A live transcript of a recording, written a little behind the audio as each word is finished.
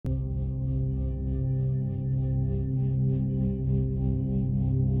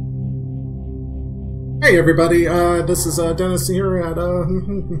Hey everybody, this is Dennis here at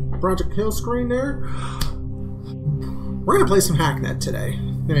Project Kill Screen there. We're going to play some Hacknet today.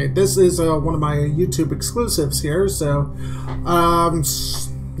 Okay, this is one of my YouTube exclusives here, so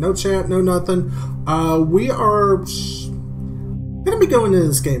no chat, no nothing. We are going to be going into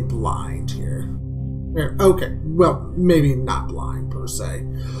this game blind here. Okay, well, maybe not blind per se.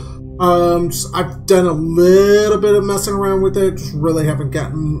 I've done a little bit of messing around with it, just really haven't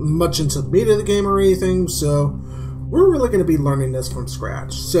gotten much into the meat of the game or anything, so we're really going to be learning this from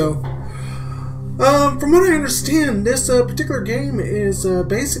scratch. So, from what I understand, this particular game is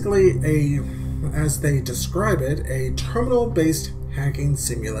basically as they describe it, a terminal-based hacking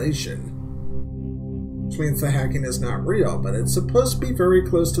simulation. Which means the hacking is not real, but it's supposed to be very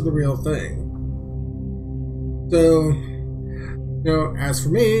close to the real thing. So, as for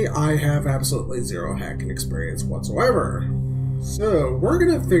me, I have absolutely zero hacking experience whatsoever. So, we're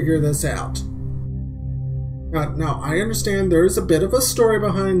going to figure this out. Now, I understand there's a bit of a story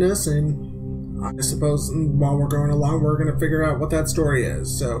behind this, and I suppose while we're going along, we're going to figure out what that story is.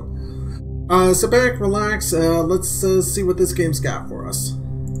 So, sit back, relax, let's see what this game's got for us.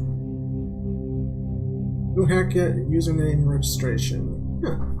 No hack yet, username registration.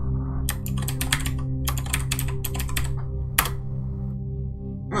 Huh.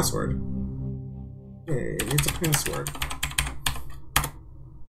 Password. Okay, it needs a password.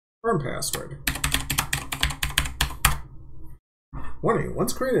 Firm password. Warning,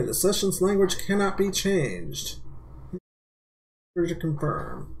 once created, the session's language cannot be changed. Here to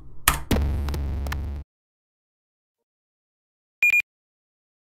confirm.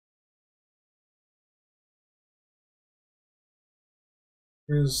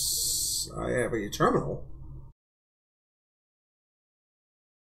 I have a terminal.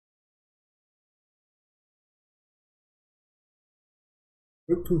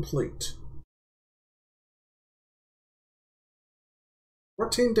 Complete.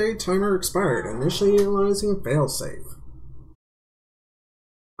 14-day timer expired. Initializing failsafe.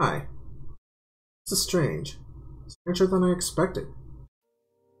 Hi. This is strange. Stranger than I expected.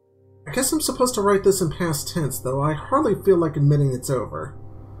 I guess I'm supposed to write this in past tense, though I hardly feel like admitting it's over.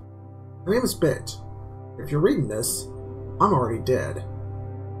 My name is Bit. If you're reading this, I'm already dead.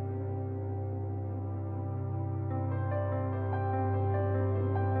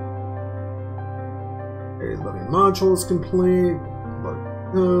 Loading modules complete.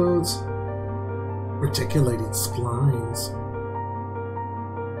 Loading nodes. Reticulating splines.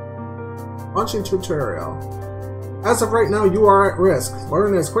 Launching tutorial. As of right now, you are at risk.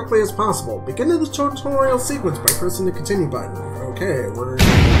 Learn as quickly as possible. Begin the tutorial sequence by pressing the continue button. Okay, we're...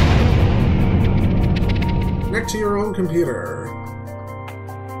 Connect to your own computer.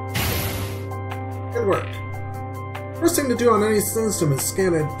 Good work. First thing to do on any system is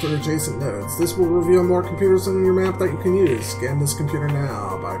scan it for adjacent nodes. This will reveal more computers on your map that you can use. Scan this computer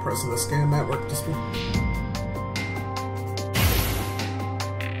now by pressing the scan network display.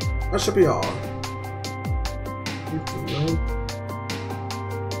 That should be all.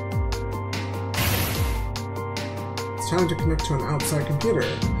 It's time to connect to an outside computer.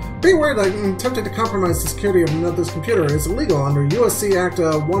 Be aware that attempting to compromise the security of another's computer is illegal under USC Act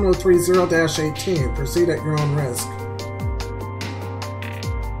 1030-18. Proceed at your own risk.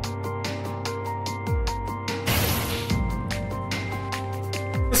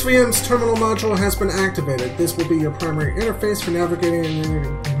 SVM's terminal module has been activated. This will be your primary interface for navigating and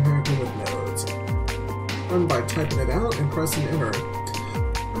interacting with nodes. Run by typing it out and pressing enter.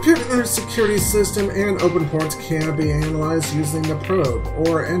 Computer security system and open ports can be analyzed using the probe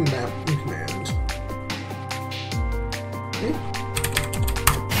or nmap command. Okay.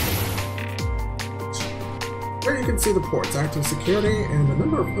 Here you can see the ports, active security, and the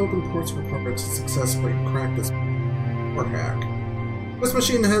number of open ports required to successfully crack this PortHack. This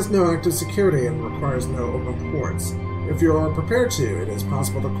machine has no active security and requires no open ports. If you are prepared to, it is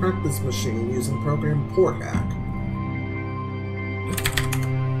possible to crack this machine using the program PortHack.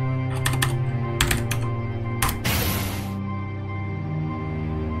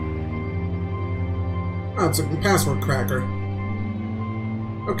 Oh, it's a password cracker.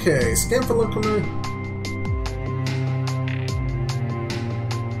 Okay, scan for local node.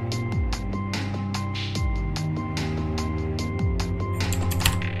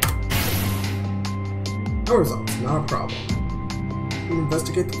 No results, not a problem.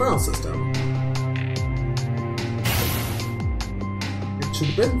 Investigate the file system. Get to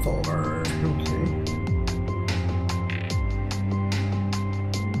the bin folder. Okay.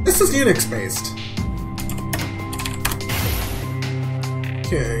 This is Unix based.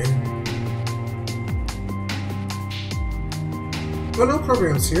 Okay. There are no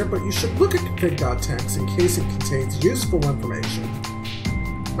programs here, but you should look at config.txt in case it contains useful information.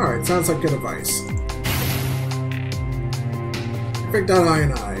 Alright, sounds like good advice.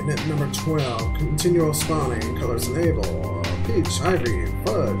 Config.ini, knit number 12, continual spawning, colors enable, peach, ivory,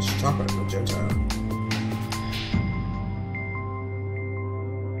 fudge, chocolate, magenta.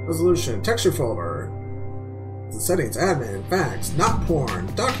 Resolution, texture folder. The settings, admin, facts, not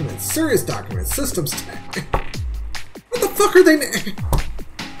porn, documents, serious documents, systems tag. What the fuck are they?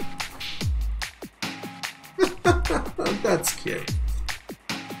 That's cute.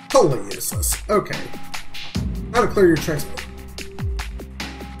 Totally useless. Okay. How to clear your tracks.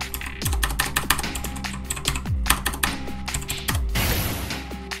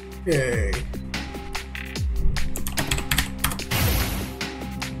 Yay.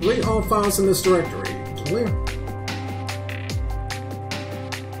 Delete all files in this directory. Delete.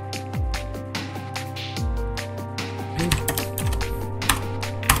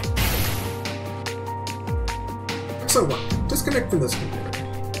 So what? Disconnect from this computer.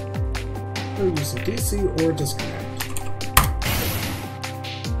 So use a DC or disconnect.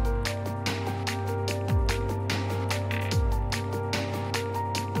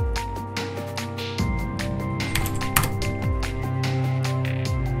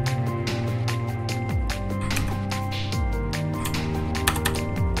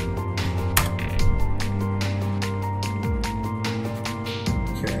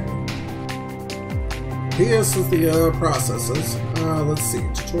 PS is the processes. Let's see.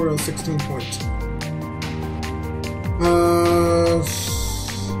 Tutorial 16.2.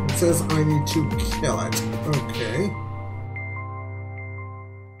 It says I need to kill it. Okay.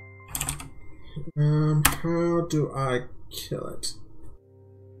 How do I kill it?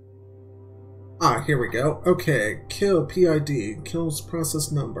 Ah, here we go. Okay. Kill PID. Kills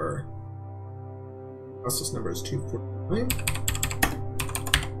process number. Process number is 249.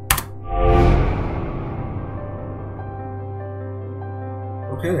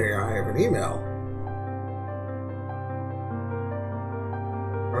 Okay, I have an email.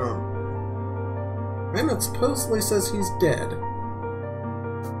 And it supposedly says he's dead.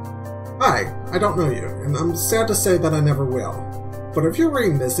 Hi, I don't know you, and I'm sad to say that I never will. But if you're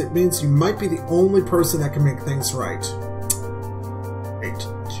reading this, it means you might be the only person that can make things right. Great.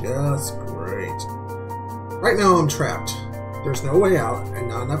 Just great. Right now I'm trapped. There's no way out, and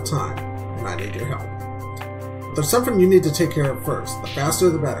not enough time, and I need your help. There's something you need to take care of first. The faster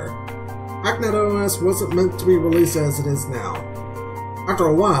the better. Hacknet OS wasn't meant to be released as it is now. After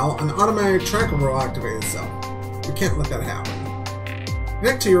a while, an automatic tracker will activate itself. You can't let that happen.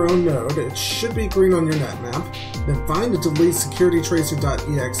 Connect to your own node. It should be green on your net map. Then find and delete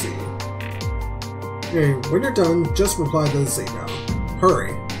securitytracer.exe. Okay, when you're done, just reply to this email.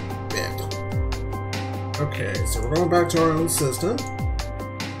 Hurry. Bit. Okay, so we're going back to our own system.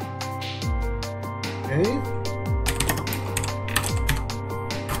 Okay.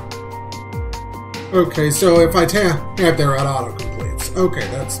 Okay, so if I tap there, it auto-completes. Okay,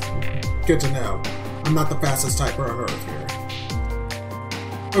 that's good to know. I'm not the fastest typer on Earth here.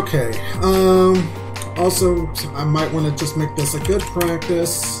 Okay, also, I might want to just make this a good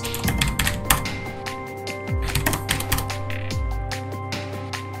practice.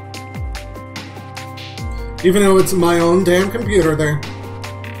 Even though it's my own damn computer, there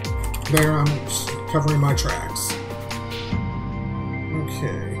I'm covering my tracks.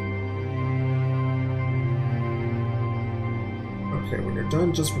 Okay. Okay, when you're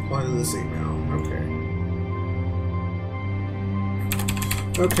done, just reply to this email. Okay.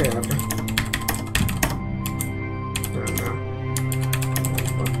 Okay, after. No.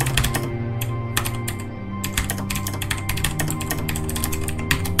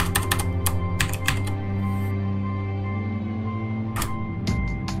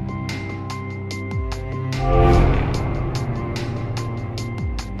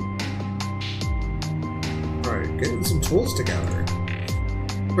 Alright, getting some tools together.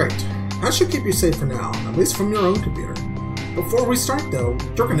 Great. That should keep you safe for now, at least from your own computer. Before we start, though,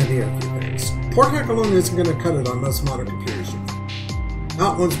 you're going to need a few things. PortHack alone isn't going to cut it on most modern computers.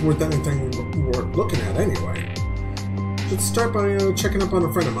 Not one's worth anything worth looking at, anyway. Should start by checking up on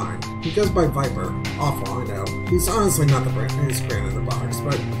a friend of mine. He goes by Viper. Awful, I know. He's honestly not the brandest brand in the box,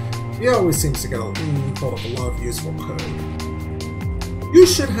 but he always seems to get hold of a lot of useful code. You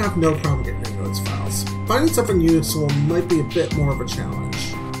should have no problem getting into its files. Finding something useful might be a bit more of a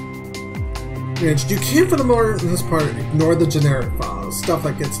challenge. You can, for the most part, ignore the generic files, stuff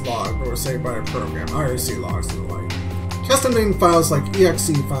that gets logged or saved by a program, IRC logs and the like. Custom-named files like exe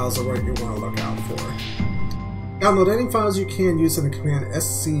files are what you want to look out for. Download any files you can using the command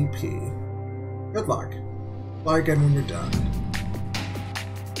scp. Good luck. Apply again when you're done.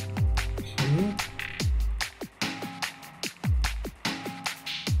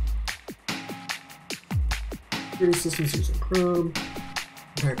 Security systems using Chrome.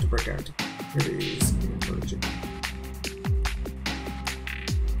 Hack to break out activities.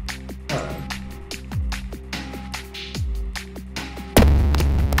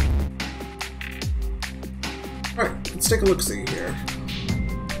 Alright, let's take a look-see here.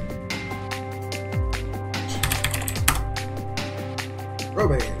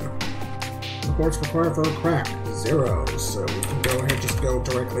 Robane. Reports required for a crack. 0. So we can go ahead and just go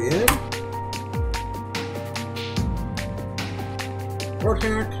directly in.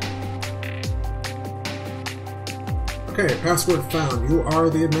 PortHack. Okay, password found. You are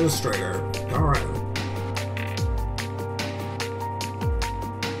the administrator. Alright.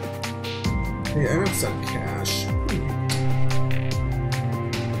 The asset cache.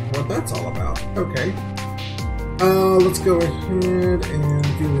 What that's all about. Okay. Let's go ahead and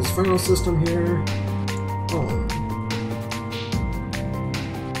view his file system here. Home.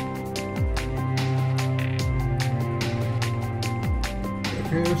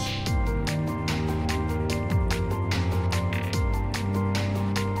 Cache.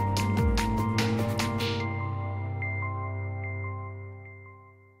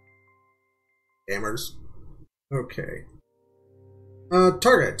 Gamers. Okay.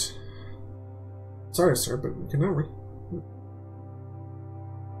 Target. Sorry, sir, but we cannot read.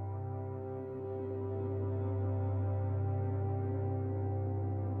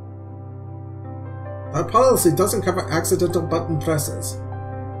 Our policy doesn't cover accidental button presses.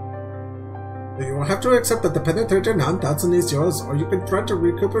 You will have to accept that the penetrator non-Datsun is yours, or you can try to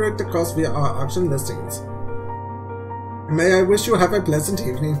recuperate the cost via our auction listings. May I wish you have a pleasant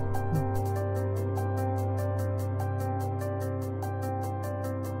evening.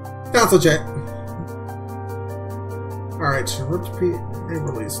 Cancel check. Alright, repeat and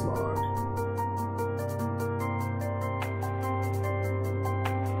release log.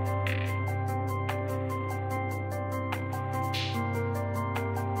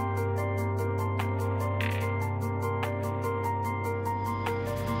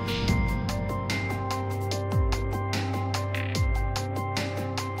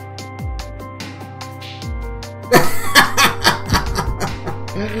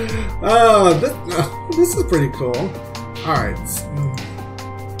 This is pretty cool. Alright.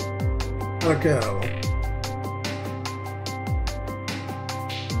 Let go.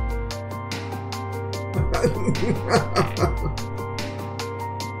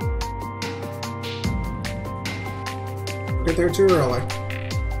 Get there too early.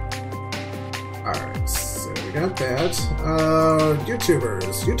 Alright, so we got that.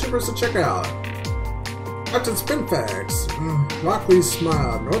 YouTubers to check out. Captain Spinfax, Rockley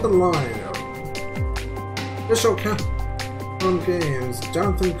Smile, Northern Line, Official Capcom Games,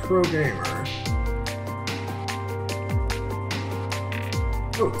 Jonathan Crow Gamer.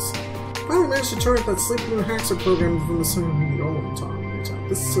 Notes. Finally managed to turn that sleeping new hacker program from the same old time.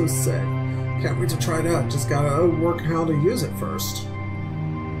 This is so sick. Can't wait to try it out. Just gotta work how to use it first.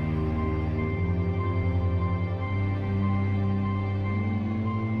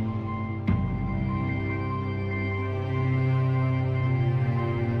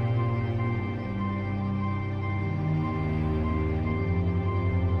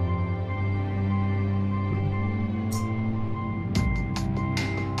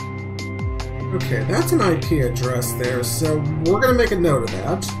 Okay, that's an IP address there, so we're going to make a note of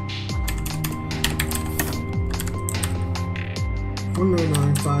that.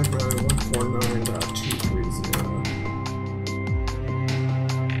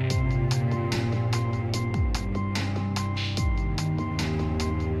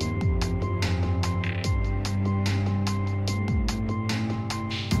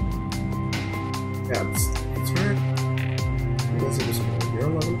 Yeah, that's right. Unless it was your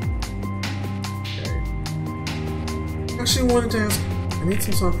level. Actually wanted to ask, I need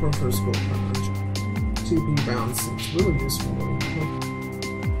some software for a school project. TP bound seems really useful.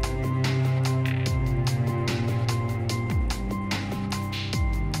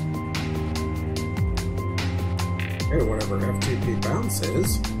 Okay, whatever FTP bounce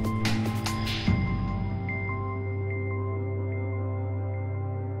is.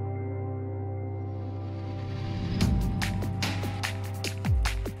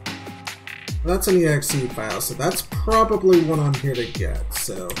 That's an exe file, so that's probably what I'm here to get.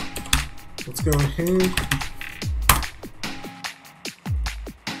 So let's go ahead.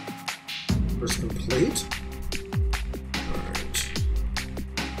 First complete. Alright.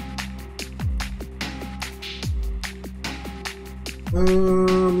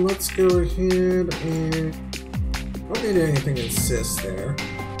 Let's go ahead and don't need anything in sys there.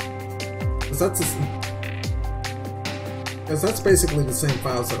 Because that's basically the same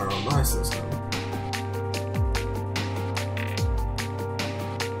files that are on my system.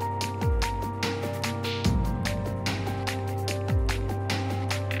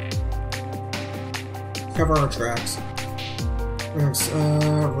 Cover our tracks. Let's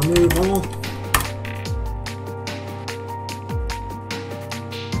remove all.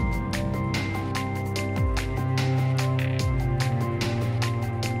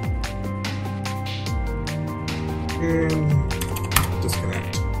 And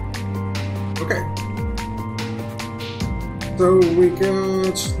disconnect. Okay. So we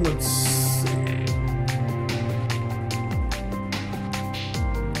got, let's see.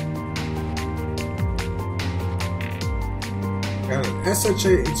 Got an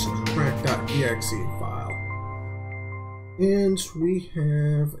shhcrack.exe file. And we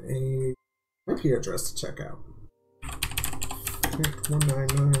have a IP address to check out.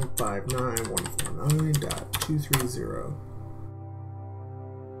 199.59.149.230.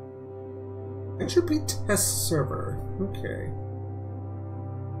 Entropy test server. Okay.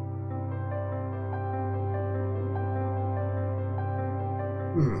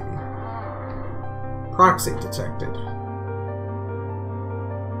 Proxy detected.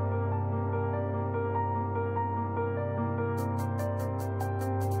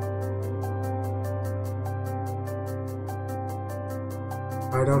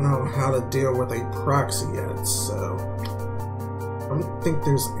 I don't know how to deal with a proxy yet, so I don't think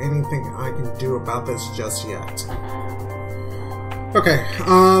there's anything I can do about this just yet. Okay,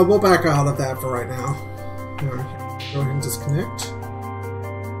 we'll back out of that for right now. Alright, go ahead and disconnect.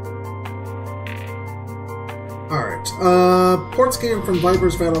 Alright, port scan from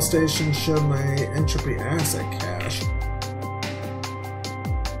Viper's Battle Station showed my entropy asset cache.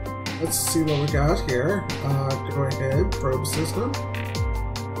 Let's see what we got here. Go ahead, probe system.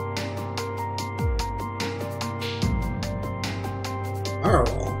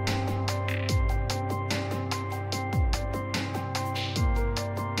 Firewall.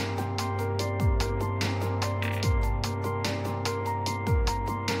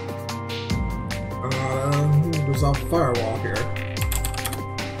 Resolve the firewall here.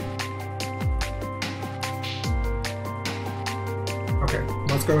 Okay,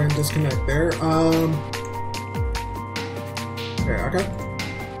 let's go ahead and disconnect there. Okay,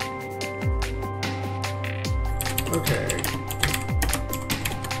 okay.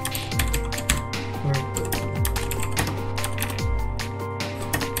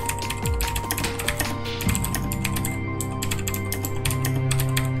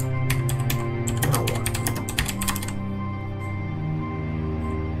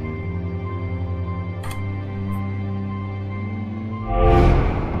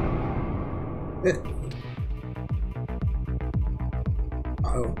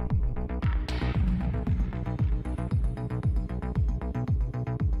 Uh-oh.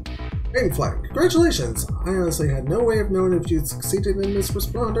 Green flag. Congratulations! I honestly had no way of knowing if you'd succeeded in this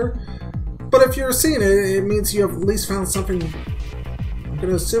responder, but if you're seeing it, it means you have at least found something. I'm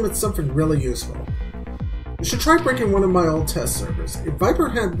gonna assume it's something really useful. You should try breaking one of my old test servers. If Viper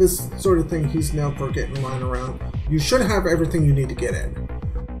had this sort of thing he's known for getting lying around, you should have everything you need to get in.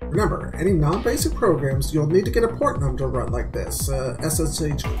 Remember, any non-basic programs, you'll need to get a port number to run like this.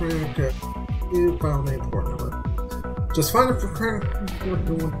 SSH crank, file name, port number. Just find it for crank,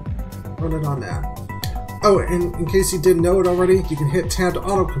 run it on that. Oh, and in case you didn't know it already, you can hit tab to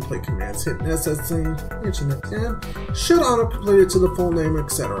autocomplete commands. Hit SSH, tab, should autocomplete it to the full name,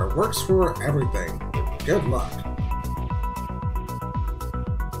 etc. Works for everything. Good luck.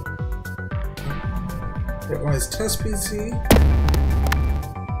 Bitwise test PC.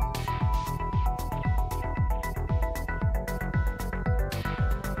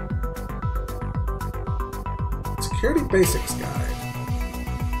 Security Basics Guide.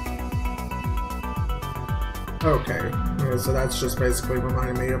 Okay, yeah, so that's just basically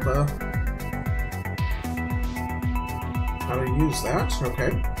reminding me of how to use that.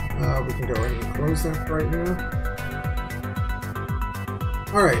 Okay, we can go ahead and close that right now.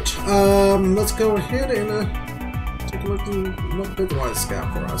 Alright, let's go ahead and take a look at what Bitwise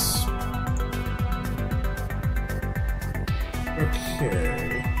got for us. Okay.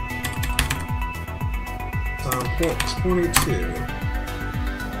 Port 22.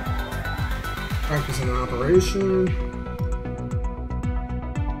 Practice in operation.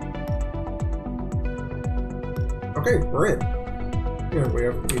 Okay, we're in. Here we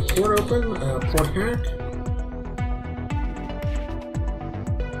have the port open, PortHack.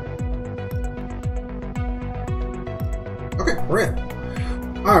 Okay, we're in.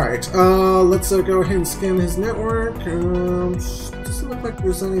 Alright, let's go ahead and scan his network. Doesn't look like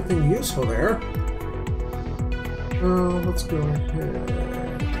there's anything useful there. Let's go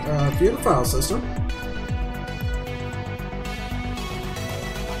ahead. View the file system.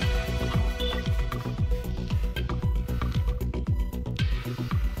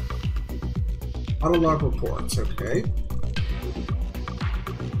 Auto log reports, okay.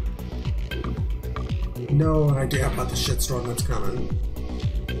 No idea about the shitstorm that's coming.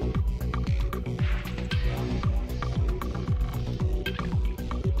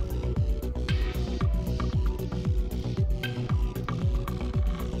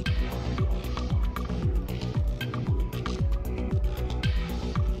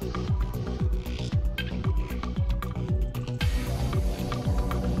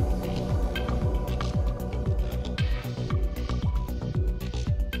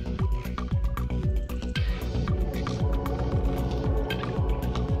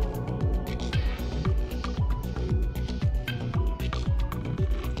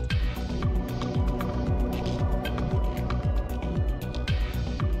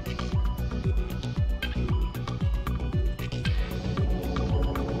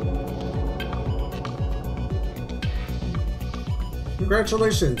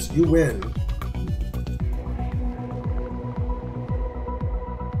 Congratulations, you win.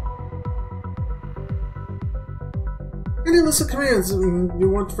 Any list of commands you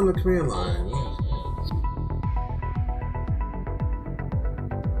want from the command line?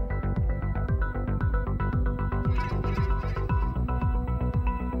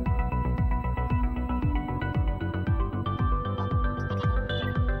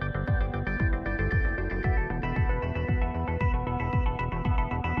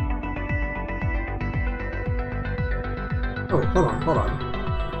 Oh, hold on.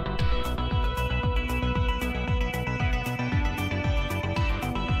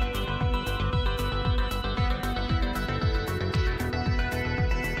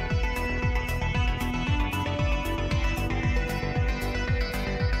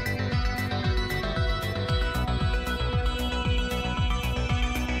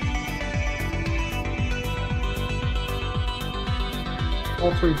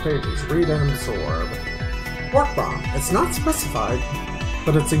 All 3 pages. Read and absorb. Work bomb. It's not specified,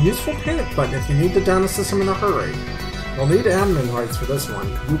 but it's a useful panic button if you need to down a system in a hurry. You'll need admin rights for this one.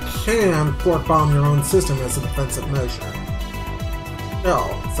 You can port bomb your own system as a defensive measure.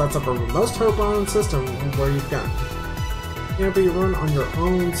 Shell sets up a remote home system where you can. It can be run on your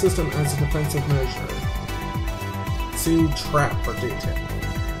own system as a defensive measure. See trap for detail.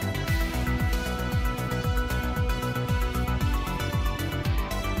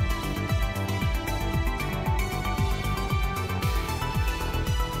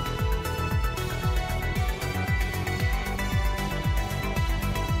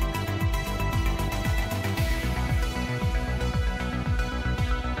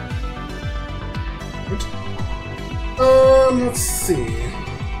 Let's see.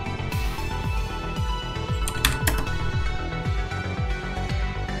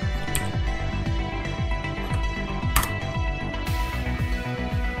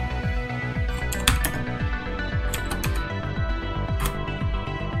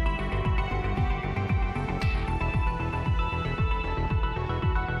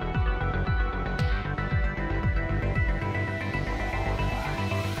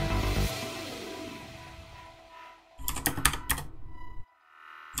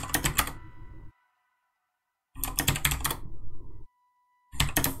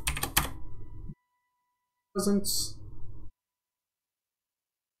 Presents.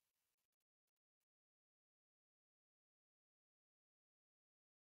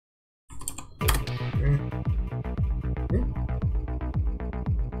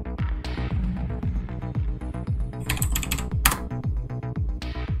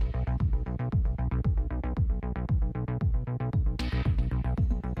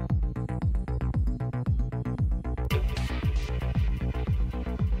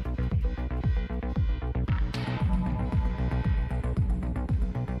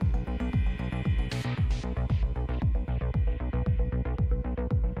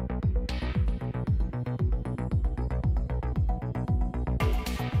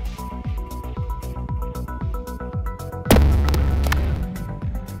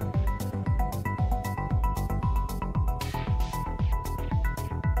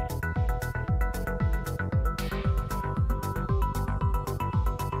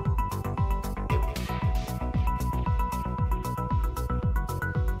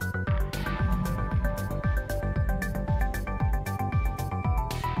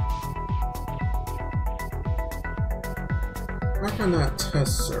 Back on that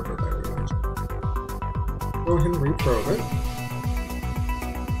test server that we mentioned. Go ahead and reprobe it.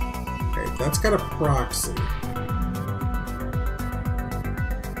 that's got a proxy.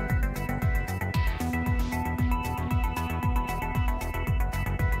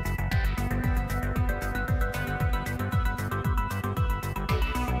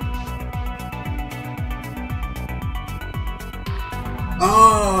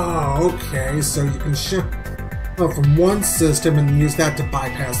 Oh, okay, so you can ship from one system and use that to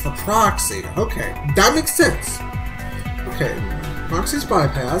bypass the proxy. Okay, that makes sense. Okay, proxy's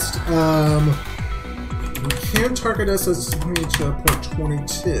bypassed. We can target SSH to port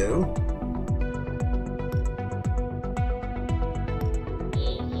 22.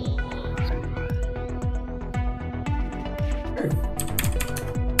 Okay.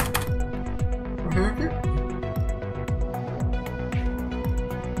 Hacknet.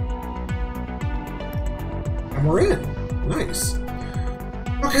 And we're in. Nice.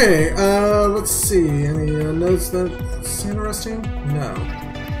 Okay, let's see. Any notes that's interesting? No.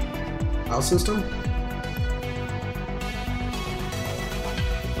 File system?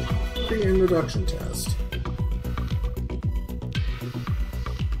 Pre-introduction test.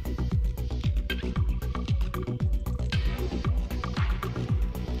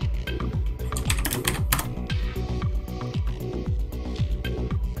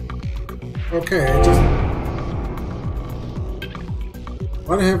 Okay,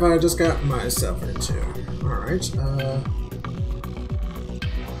 what have I just gotten myself into? Alright,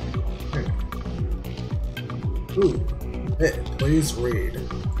 ooh, hey, please read.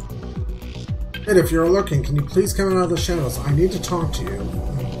 Hey, if you're looking, can you please come out of the shadows? I need to talk to you.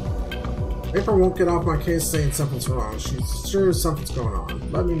 April won't get off my case saying something's wrong. She's sure something's going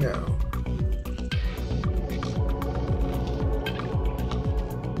on. Let me know.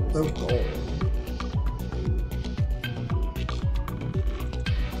 So cold.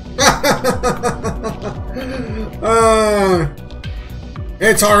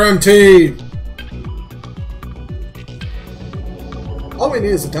 It's RMT! All we need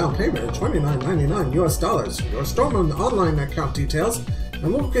is a down payment of $29.99 US dollars. Your storm and online account details,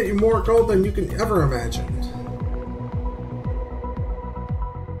 and we'll get you more gold than you can ever imagine.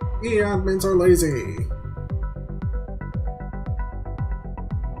 E-admins are lazy.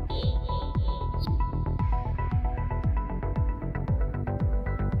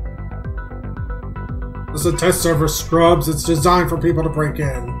 This is a test server, scrubs. It's designed for people to break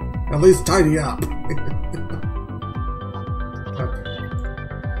in. At least tidy up.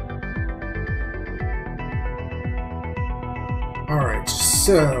 Alright,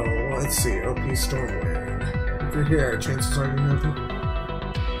 so let's see. OP Stormwind. If you're here, chances are you know them.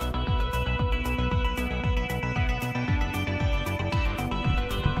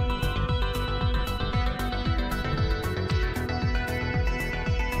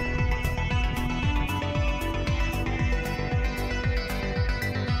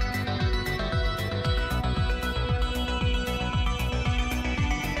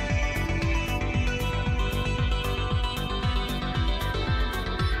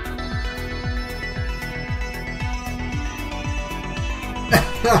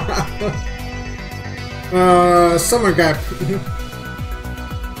 Somebody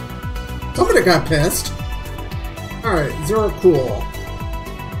got pissed. Alright, Zero Cool.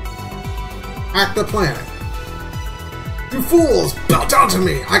 Hack the planet. You fools! Bow down to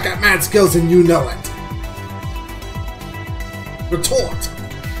me! I got mad skills and you know it. Retort.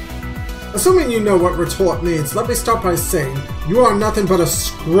 Assuming you know what retort means, let me start by saying you are nothing but a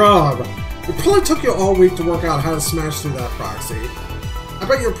scrub. It probably took you all week to work out how to smash through that proxy. I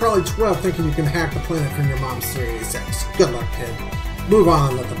bet you're probably 12 thinking you can hack the planet from your mom's 386. Good luck, kid. Move on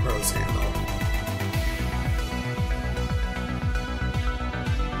and let the pros handle.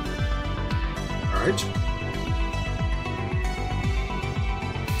 Alright.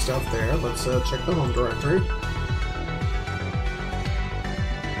 Stuff there. Let's check the home directory.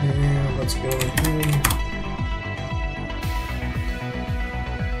 And let's go ahead.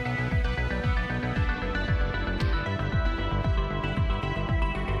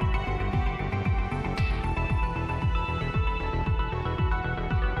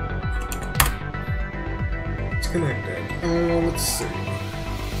 Connected. Let's see.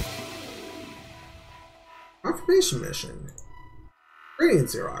 Confirmation mission.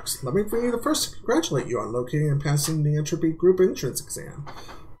 Greetings, Xerox. Let me be the first to congratulate you on locating and passing the Entropy Group entrance exam.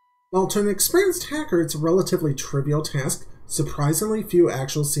 While to an experienced hacker it's a relatively trivial task, surprisingly few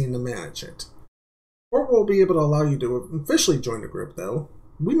actually seem to manage it. Port will be able to allow you to officially join the group, though.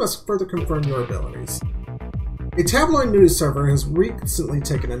 We must further confirm your abilities. A tabloid news server has recently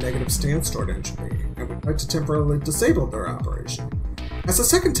taken a negative stance toward Entropy, and would like to temporarily disable their operation. As a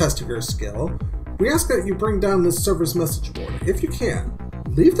second test of your skill, we ask that you bring down this server's message board, if you can.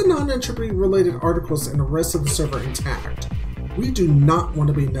 Leave the non-entropy related articles and the rest of the server intact. We do not want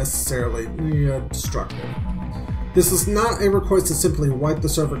to be necessarily destructive. This is not a request to simply wipe the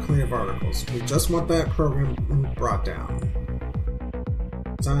server clean of articles. We just want that program brought down.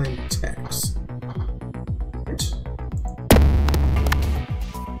 Design text. Right.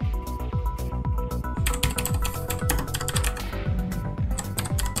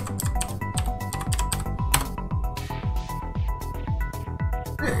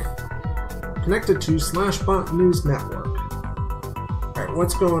 Okay. Connected to /bot news network. Alright,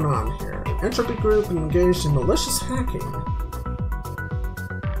 what's going on here? Entropy group engaged in malicious hacking.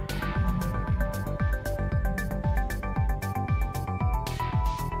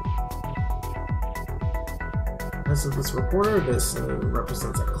 As of this reporter, this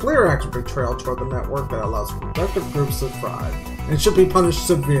represents a clear active trail toward the network that allows productive groups to thrive, and should be punished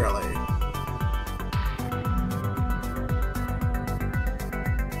severely.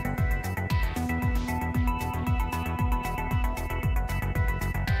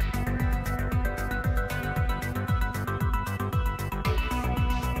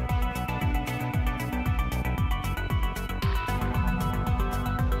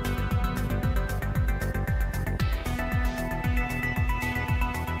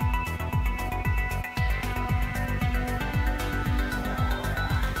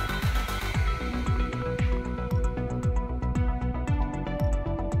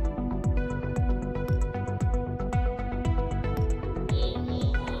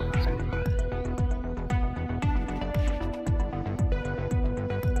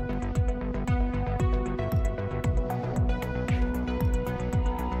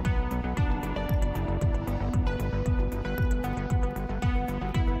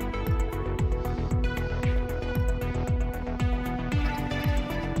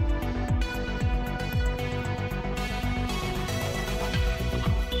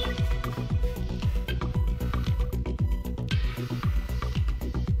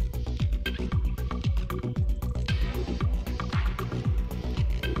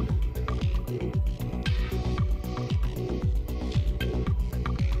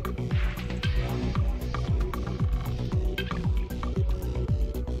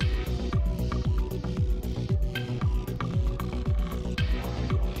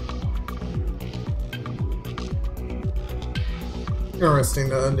 Interesting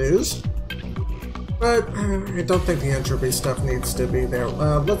news, but I don't think the entropy stuff needs to be there.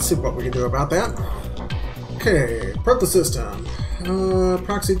 Let's see what we can do about that. Okay, probe the system.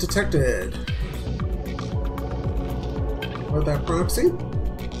 Proxy detected. What that proxy?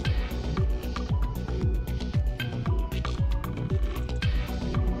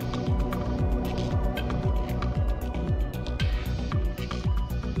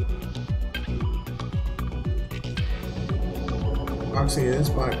 Proxy is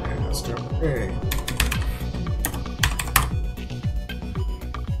bypassed. Okay.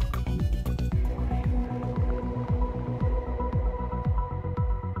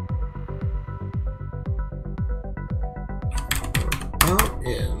 Out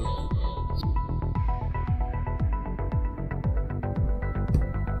in.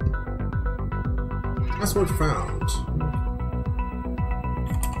 Password found.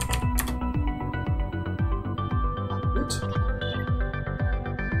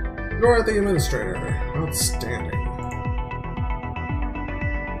 You're the administrator. Outstanding.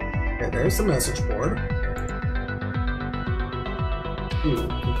 Okay, there's the message board. Ooh,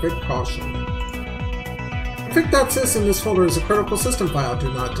 config caution. Config.sys in this folder is a critical system file.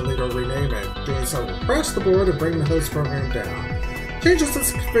 Do not delete or rename it. Doing so will crash the board and bring the host program down. Changes to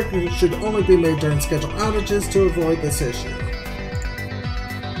this config should only be made during scheduled outages to avoid this issue.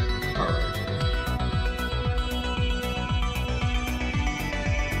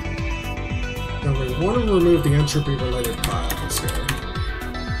 We want to remove the entropy-related files here.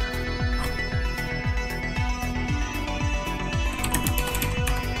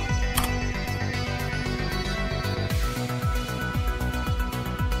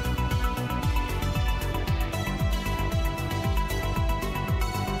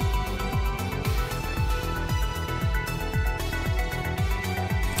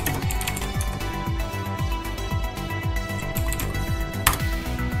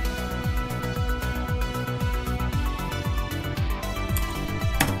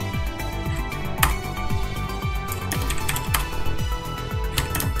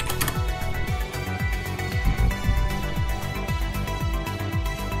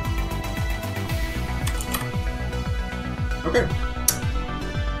 Okay.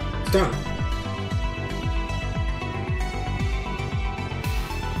 It's done.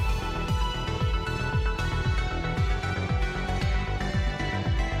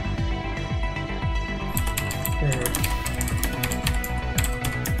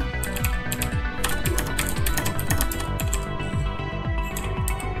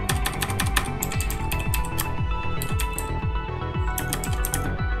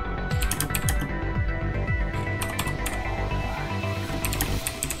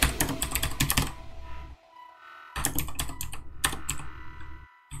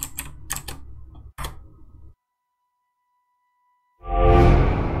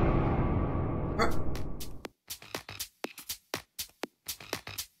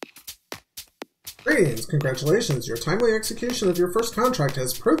 Greetings! Congratulations! Your timely execution of your first contract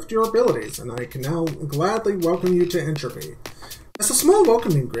has proved your abilities, and I can now gladly welcome you to Entropy. As a small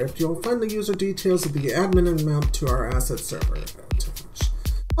welcoming gift, you'll find the user details of the admin amount to our asset server.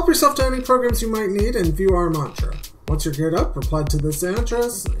 Help yourself to any programs you might need and view our mantra. Once you're geared up, reply to this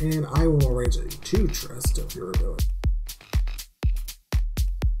address, and I will arrange a test of your ability.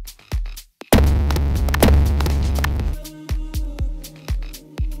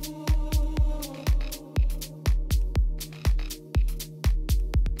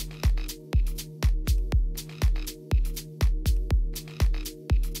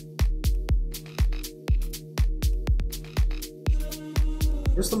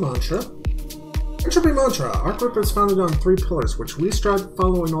 Here's the mantra. Entropy Mantra. Our group is founded on 3 pillars, which we strive to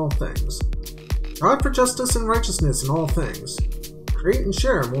follow in all things. Strive for justice and righteousness in all things. Create and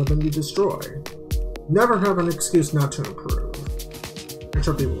share more than you destroy. Never have an excuse not to improve.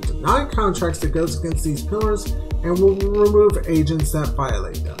 Entropy will deny contracts that goes against these pillars, and will remove agents that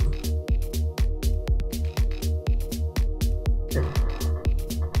violate them.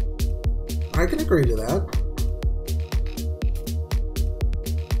 I can agree to that.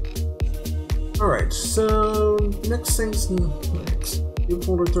 Alright, so next thing's next. View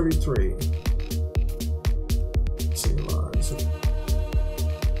folder 33. Let's see, is it?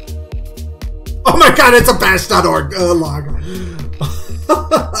 Oh my god, it's a bash.org log.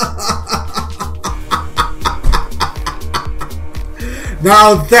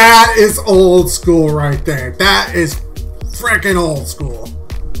 Now that is old school right there. That is freaking old school.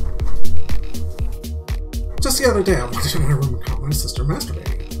 Just the other day, I walked in my room and caught my sister masturbating.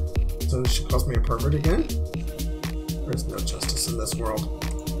 So she calls me a pervert again? There's no justice in this world.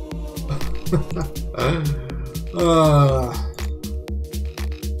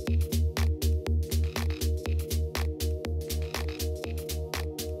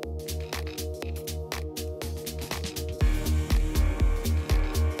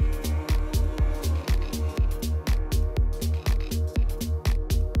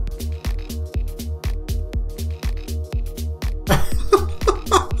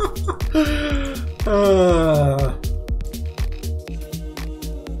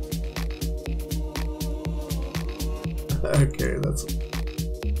 Okay, that's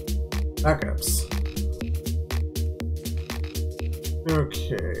backups.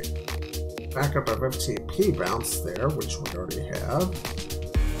 Okay, backup of FTP bounce there, which we already have.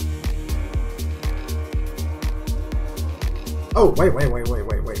 Oh, wait,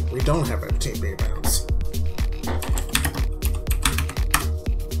 we don't have FTP bounce.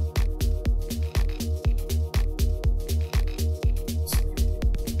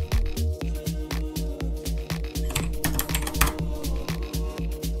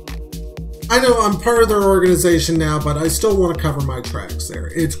 I know I'm part of their organization now, but I still want to cover my tracks there.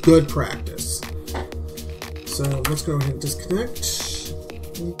 It's good practice. So let's go ahead and disconnect.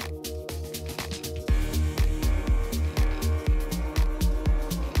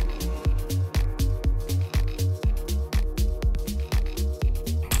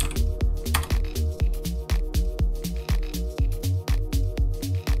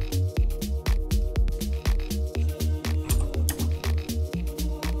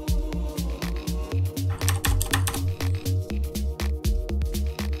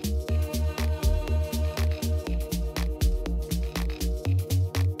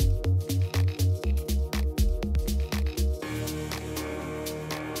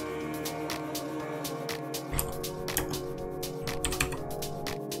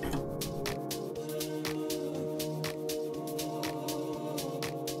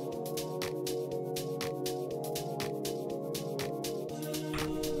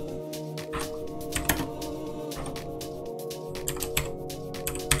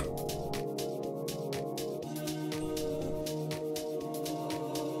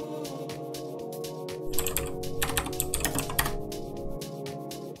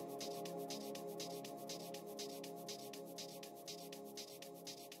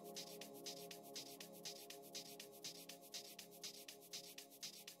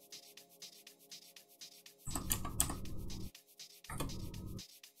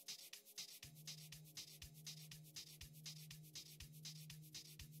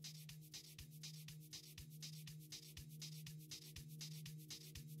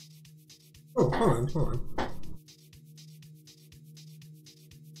 Oh, hold on.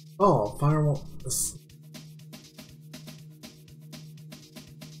 Oh, firewall.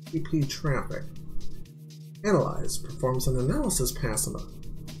 TP traffic. Analyze. Performs an analysis pass on the...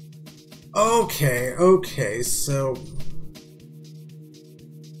 Okay, so...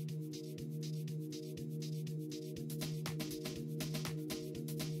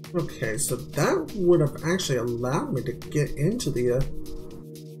 Okay, so that would have actually allowed me to get into the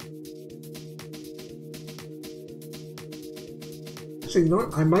actually, you know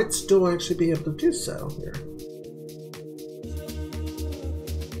what? I might still actually be able to do so here.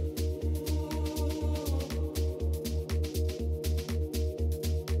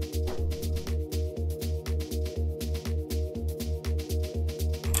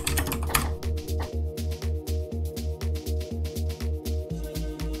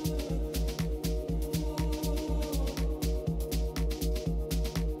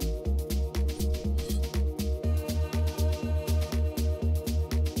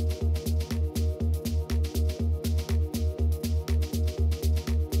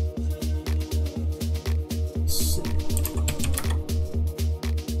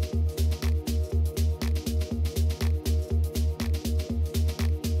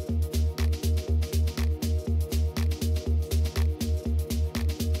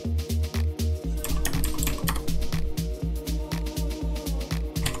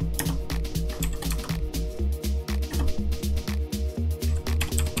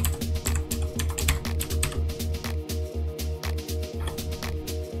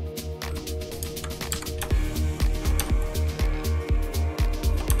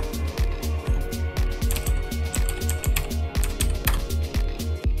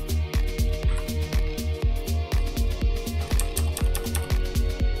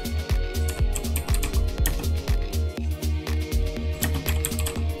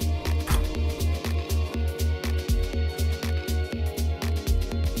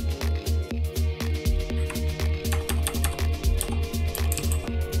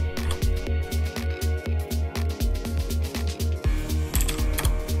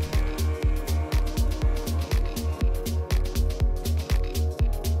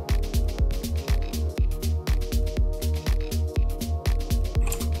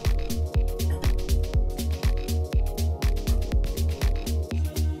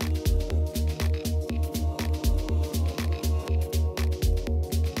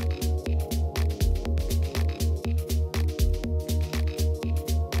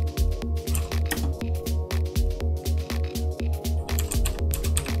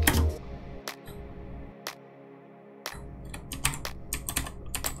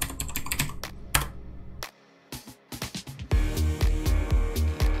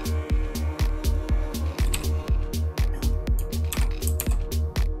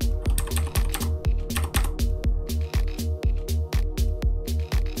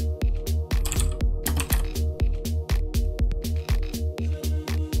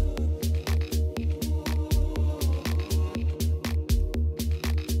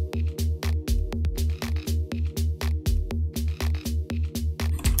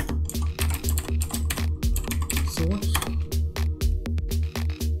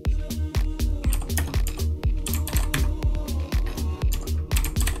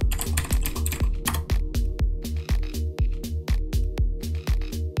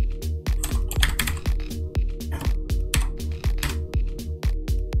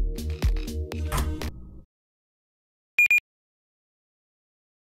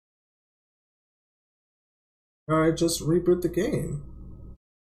 I just reboot the game.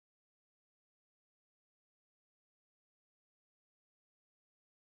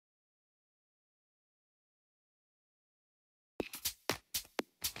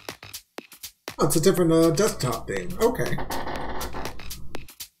 Oh, it's a different desktop thing. Okay.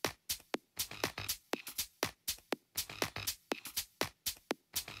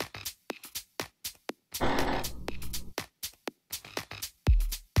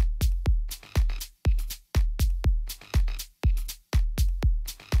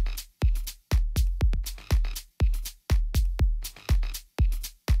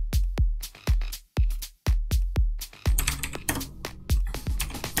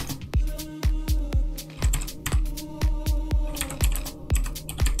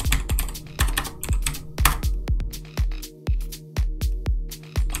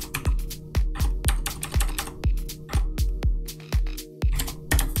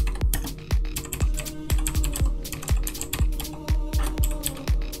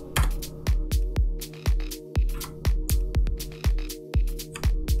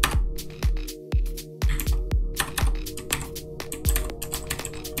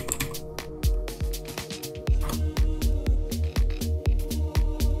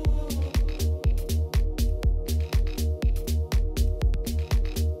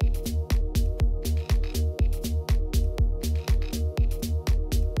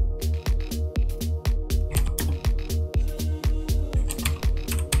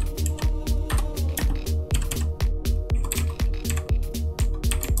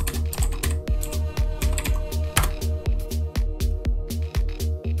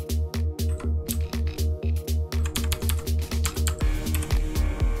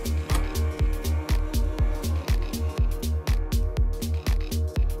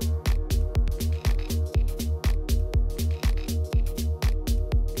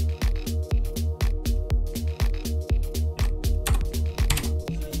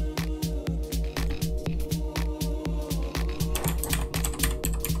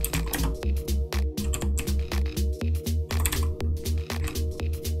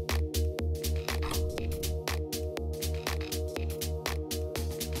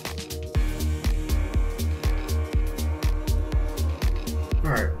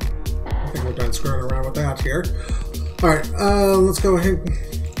 got here. Alright, let's go ahead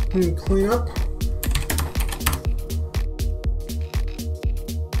and clean up.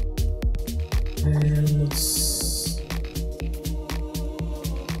 And let's...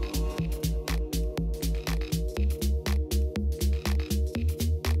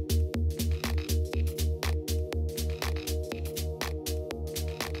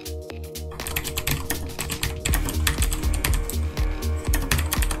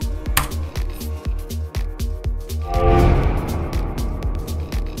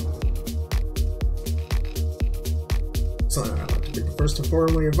 So I'd like to be the first to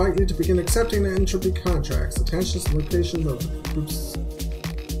formally invite you to begin accepting the entropy contracts. Attach this location of the group's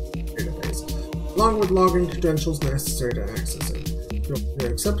database, along with login credentials necessary to access it. You'll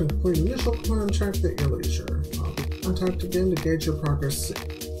accept and complete initial contract at your leisure. I'll be in contact again to gauge your progress.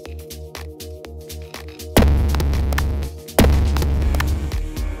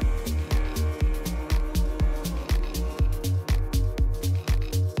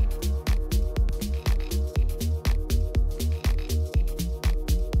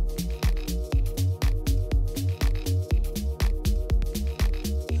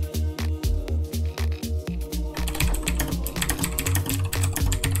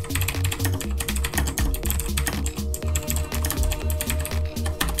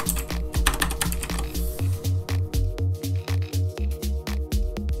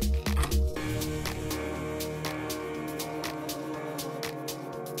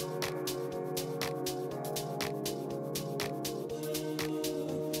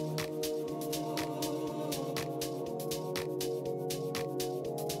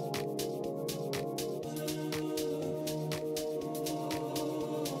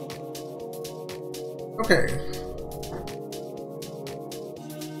 Okay.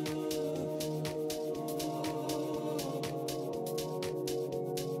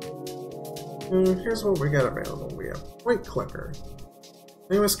 Here's what we got available. We have Point Clicker,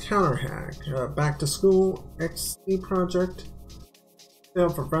 famous counter hack, back to school XC project, fail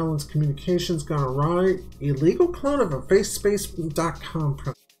for violence communications gone awry, illegal clone of a facespace.com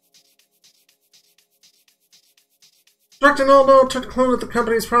project. Direct and all to clone that the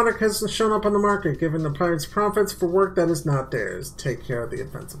company's product has shown up on the market, giving the pirates profits for work that is not theirs. Take care of the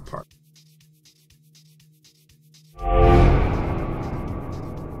offensive part.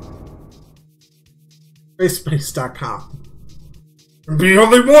 Facespace.com. The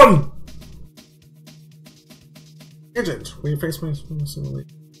only one! Agent, we Facespace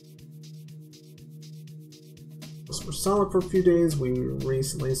were solid for a few days. We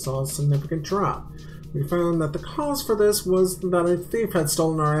recently saw a significant drop. We found that the cause for this was that a thief had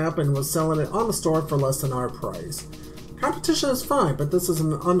stolen our app and was selling it on the store for less than our price. Competition is fine, but this is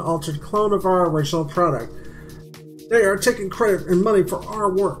an unaltered clone of our original product. They are taking credit and money for our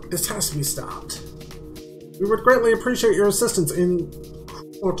work. This has to be stopped. We would greatly appreciate your assistance in,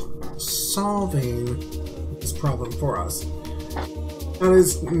 quote, solving this problem for us. That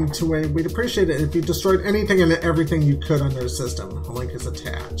is, to a, we'd appreciate it if you destroyed anything and everything you could on their system. A link is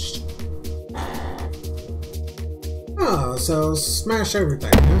attached. Oh, so smash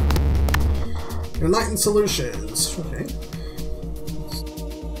everything, huh? Enlightened Solutions. Okay.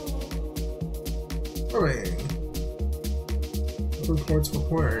 Alright. Reports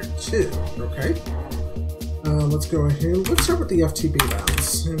required. 2. Okay. Let's go ahead. Let's start with the FTB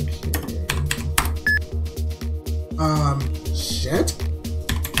bounce. Okay. Shit.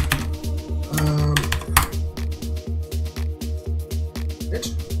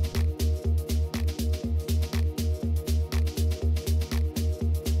 Bitch.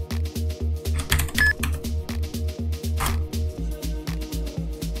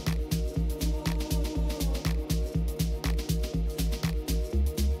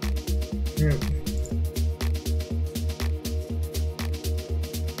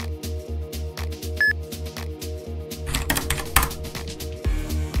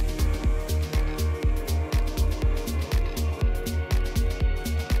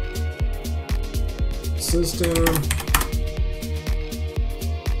 System.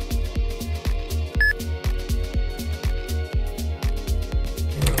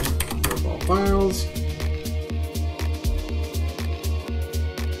 All files.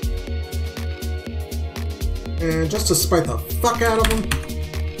 And just to spite the fuck out of them,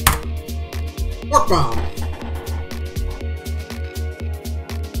 work bomb.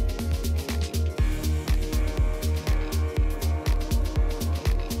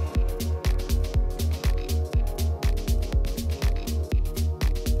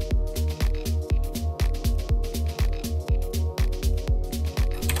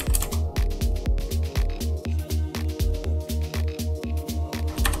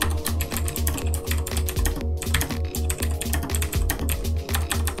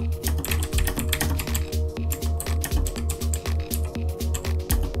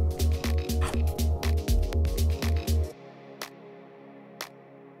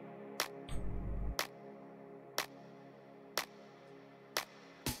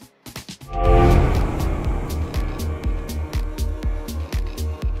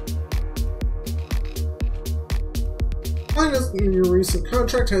 your recent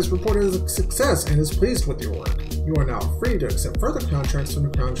contract has reported a success and is pleased with your work. You are now free to accept further contracts from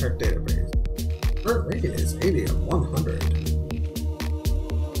the contract database. Current rating is 80 of 100.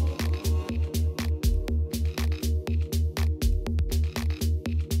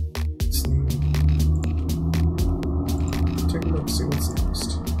 Take a look, see what's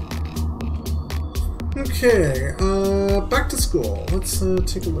next. Okay, back to school. Let's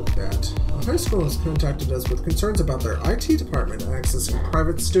take a look at that. The high school has contacted us with concerns about their IT department accessing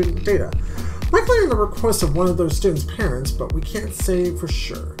private student data. Likely on the request of one of those students' parents, but we can't say for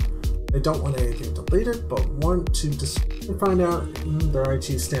sure. They don't want anything deleted, but want to find out their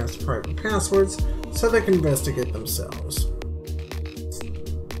IT staff's private passwords so they can investigate themselves.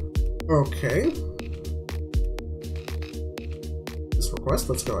 Okay. This request,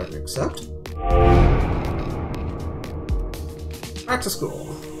 let's go ahead and accept. Back to school.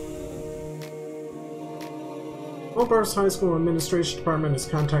 Wilbur's High School Administration Department has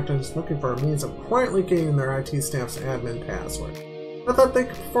contacted us looking for a means of quietly gaining their IT staff's admin password, so that they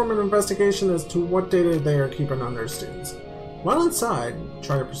can perform an investigation as to what data they are keeping on their students. While inside,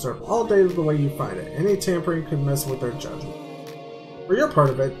 try to preserve all data the way you find it. Any tampering could mess with their judgment. For your part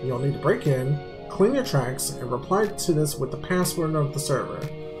of it, you'll need to break in, clean your tracks, and reply to this with the password of the server.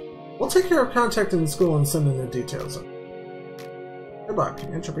 We'll take care of contacting the school and sending the details. Good luck,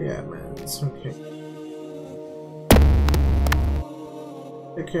 Entropy Admins. Okay.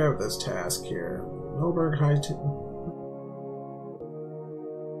 Take care of this task here. Milberg High.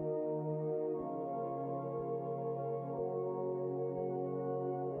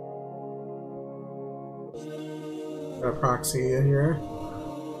 Got a proxy here.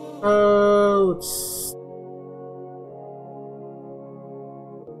 Let's.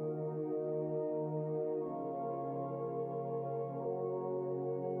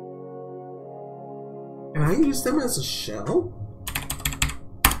 Can I use them as a shell?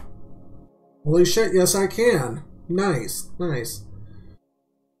 Holy shit, yes I can. Nice, nice.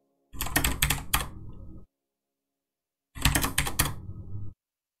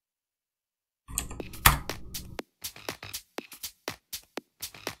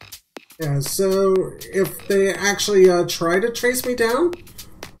 Yeah, so if they actually try to trace me down,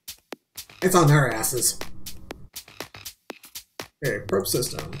 it's on their asses. Okay, probe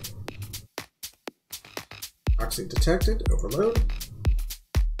system. Proxy detected, overload.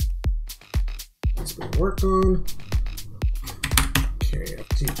 It's been worked on. Okay,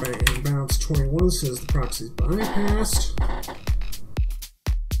 FT by inbounds 21 says the proxy's bypassed.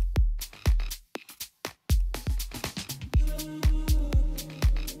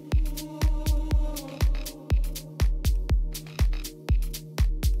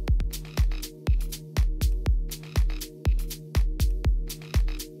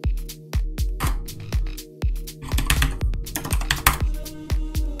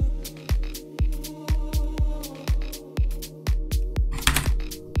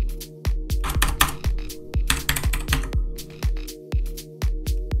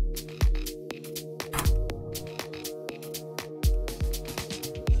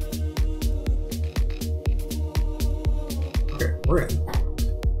 We're in.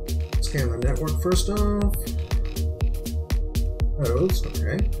 Scan the network first off. Codes,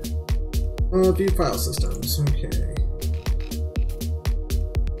 okay. View file systems, okay.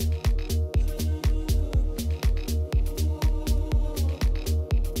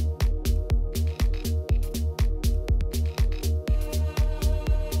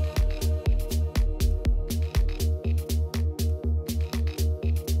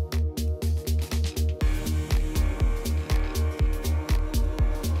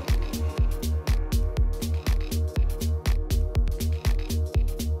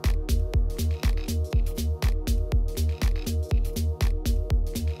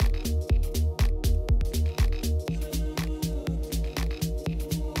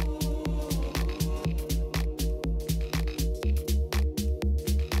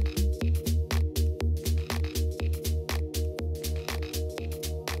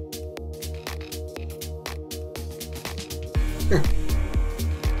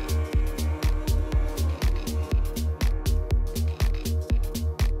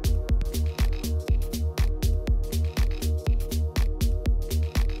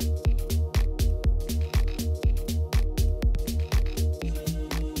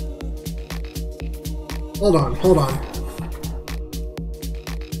 Hold on, hold on.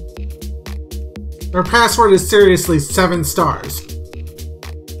 Their password is seriously 7 stars.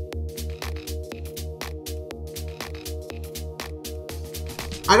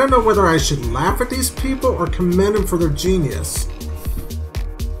 I don't know whether I should laugh at these people or commend them for their genius.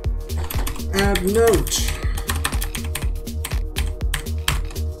 Add note.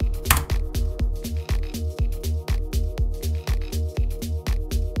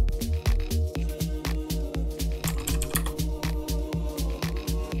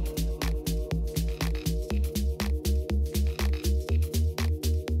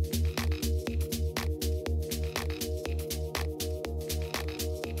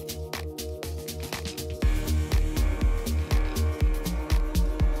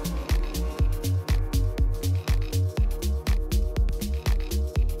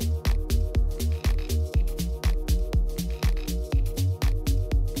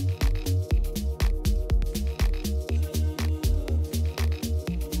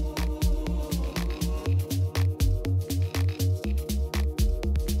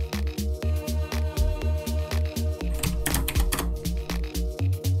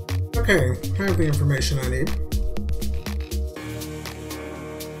 Okay, I have the information I need.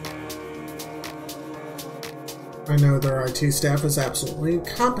 I know their IT staff is absolutely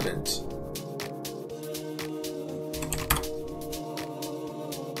incompetent.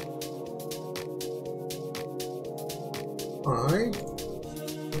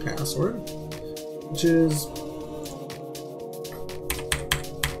 Password, which is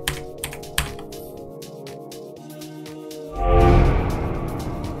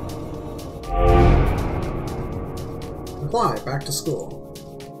apply back to school.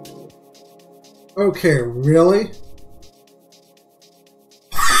 Okay, really?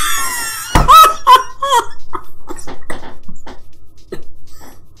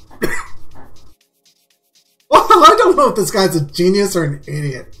 Well, I don't know if this guy's a genius or an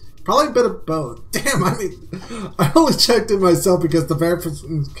idiot. Probably a bit of both. Damn, I mean, I only checked it myself because the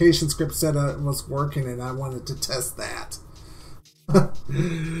verification script said it was working and I wanted to test that.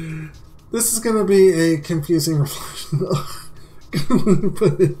 This is going to be a confusing reflection.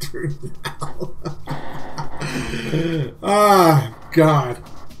 Put it through now. Ah, God.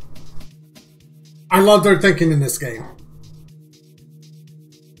 I love their thinking in this game.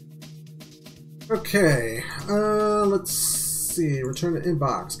 Okay, let's see. Return to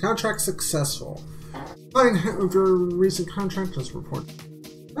inbox. Contract successful. Client of your recent contract has reported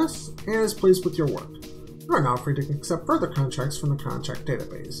yes, and is pleased with your work. You are now free to accept further contracts from the contract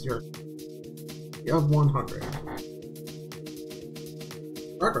database. You're of 100.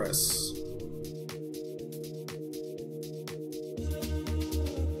 Progress.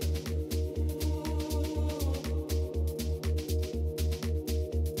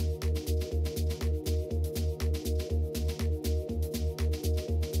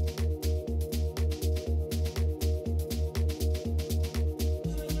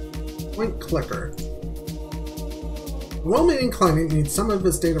 Point clicker. A well-meaning client needs some of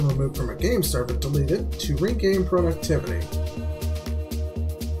his data removed from a game server deleted to regain productivity.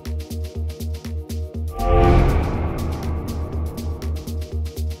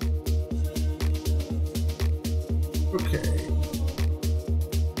 Okay.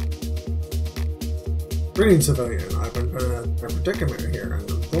 Greetings, civilian. I've been in a predicament here, and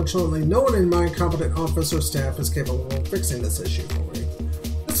unfortunately no one in my competent office or staff is capable of fixing this issue for me.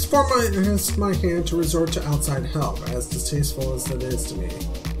 This forces my hand to resort to outside help, as distasteful as it is to me.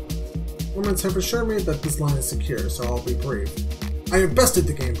 Informants have assured me that this line is secure, so I'll be brief. I have bested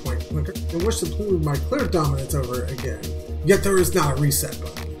the game point clicker and wish to prove my clear dominance over it again. Yet there is not a reset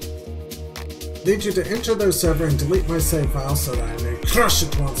button. I need you to enter their server and delete my save file so that I may crush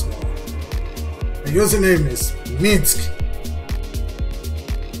it once more. My username is Minsk.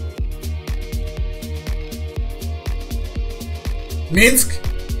 Minsk?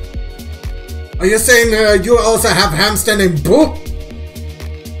 Are you saying you also have hamster named Boo?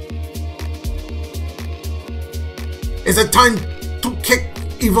 Is it time to kick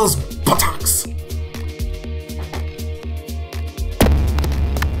evil's buttocks?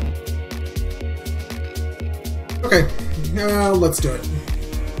 Okay, let's do it.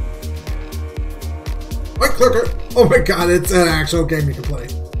 White clicker! Oh my god, it's an actual game you can play.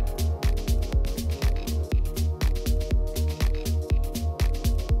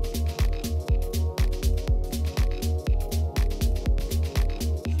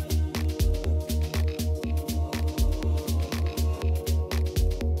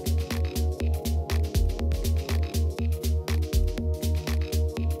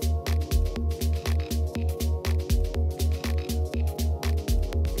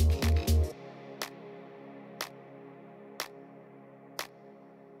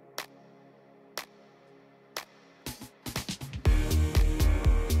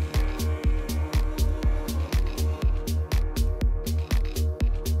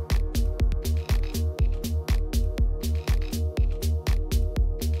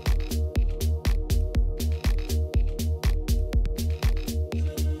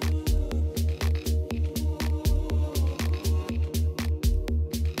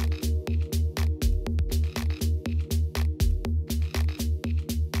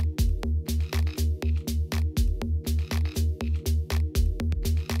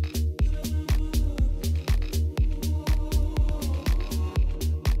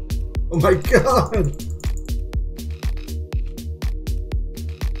 Oh my god!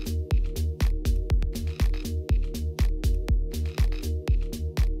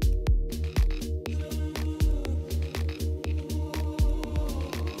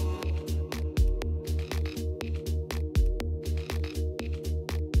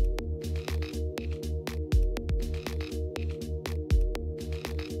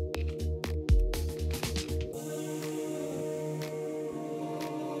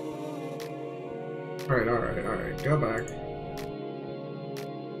 Alright, go back.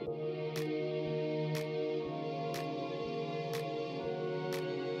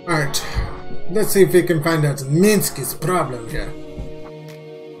 Alright, let's see if we can find out Minsky's problem here.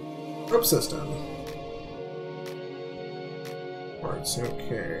 Rope system. Parts,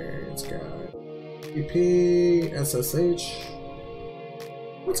 okay, it's got EP, SSH.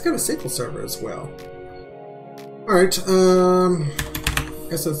 It's got a SQL server as well. Alright,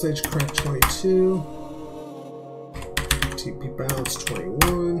 SSH crack 22. TP bounce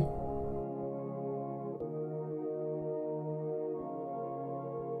 21.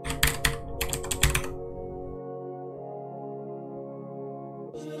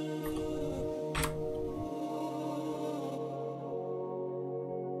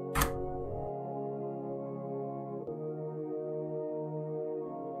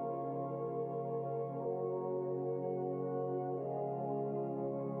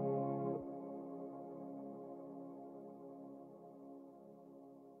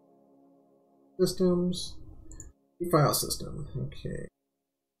 Systems, file system, okay.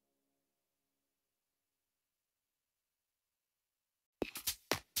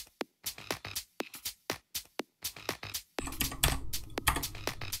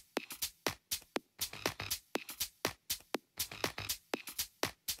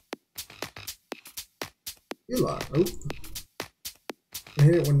 E-log, oh. I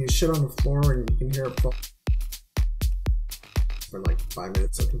hate it when you shit on the floor and you can hear it fall. Spend like 5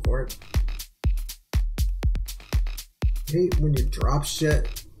 minutes looking for it. I hate when you drop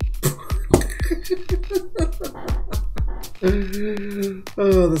shit.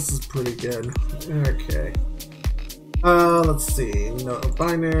 Oh, this is pretty good. Okay. Let's see. No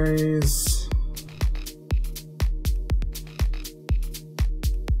binaries.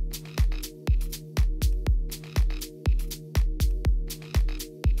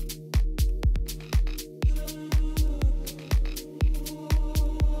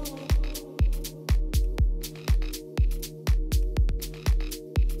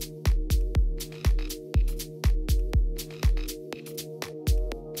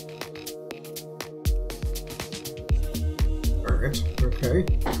 Okay.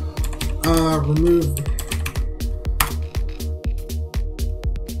 Remove.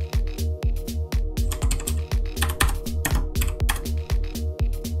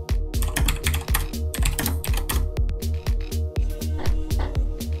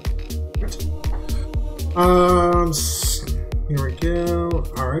 Here we go.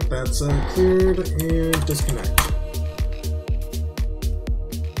 Alright, that's cleared, and disconnect.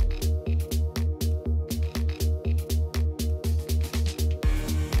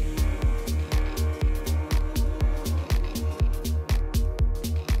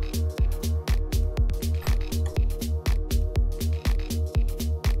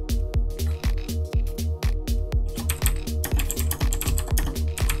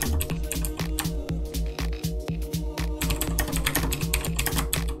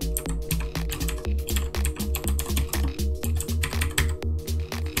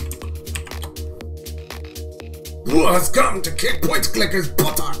 Who has come to kick point clickers'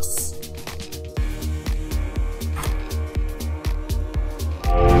 buttocks?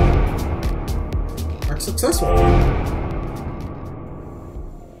 Hack successful.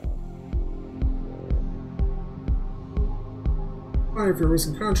 One of your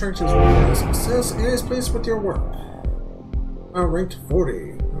recent contracts is a success and is pleased with your work. Now ranked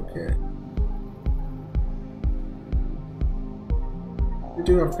 40. Okay. We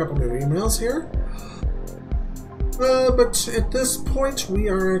do have a couple new emails here. But at this point, we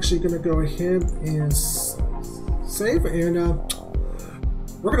are actually going to go ahead and save, and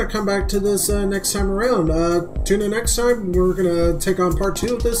we're going to come back to this next time around. Tune in next time. We're going to take on part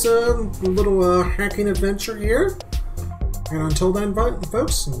 2 of this little hacking adventure here. And until then,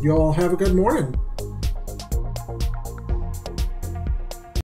 folks, you all have a good morning.